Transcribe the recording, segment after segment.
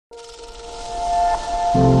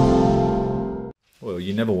Well,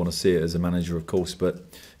 you never want to see it as a manager, of course, but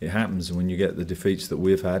it happens when you get the defeats that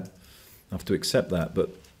we've had. I have to accept that, but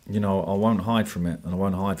you know, I won't hide from it, and I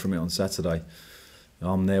won't hide from it on Saturday.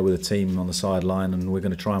 I'm there with a team on the sideline, and we're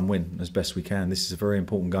going to try and win as best we can. This is a very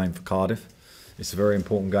important game for Cardiff. It's a very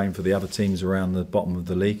important game for the other teams around the bottom of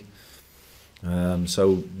the league.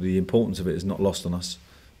 So the importance of it is not lost on us.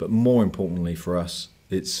 But more importantly for us,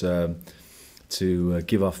 it's to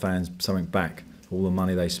give our fans something back. All the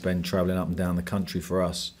money they spend travelling up and down the country for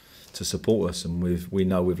us to support us, and we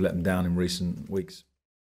know we've let them down in recent weeks.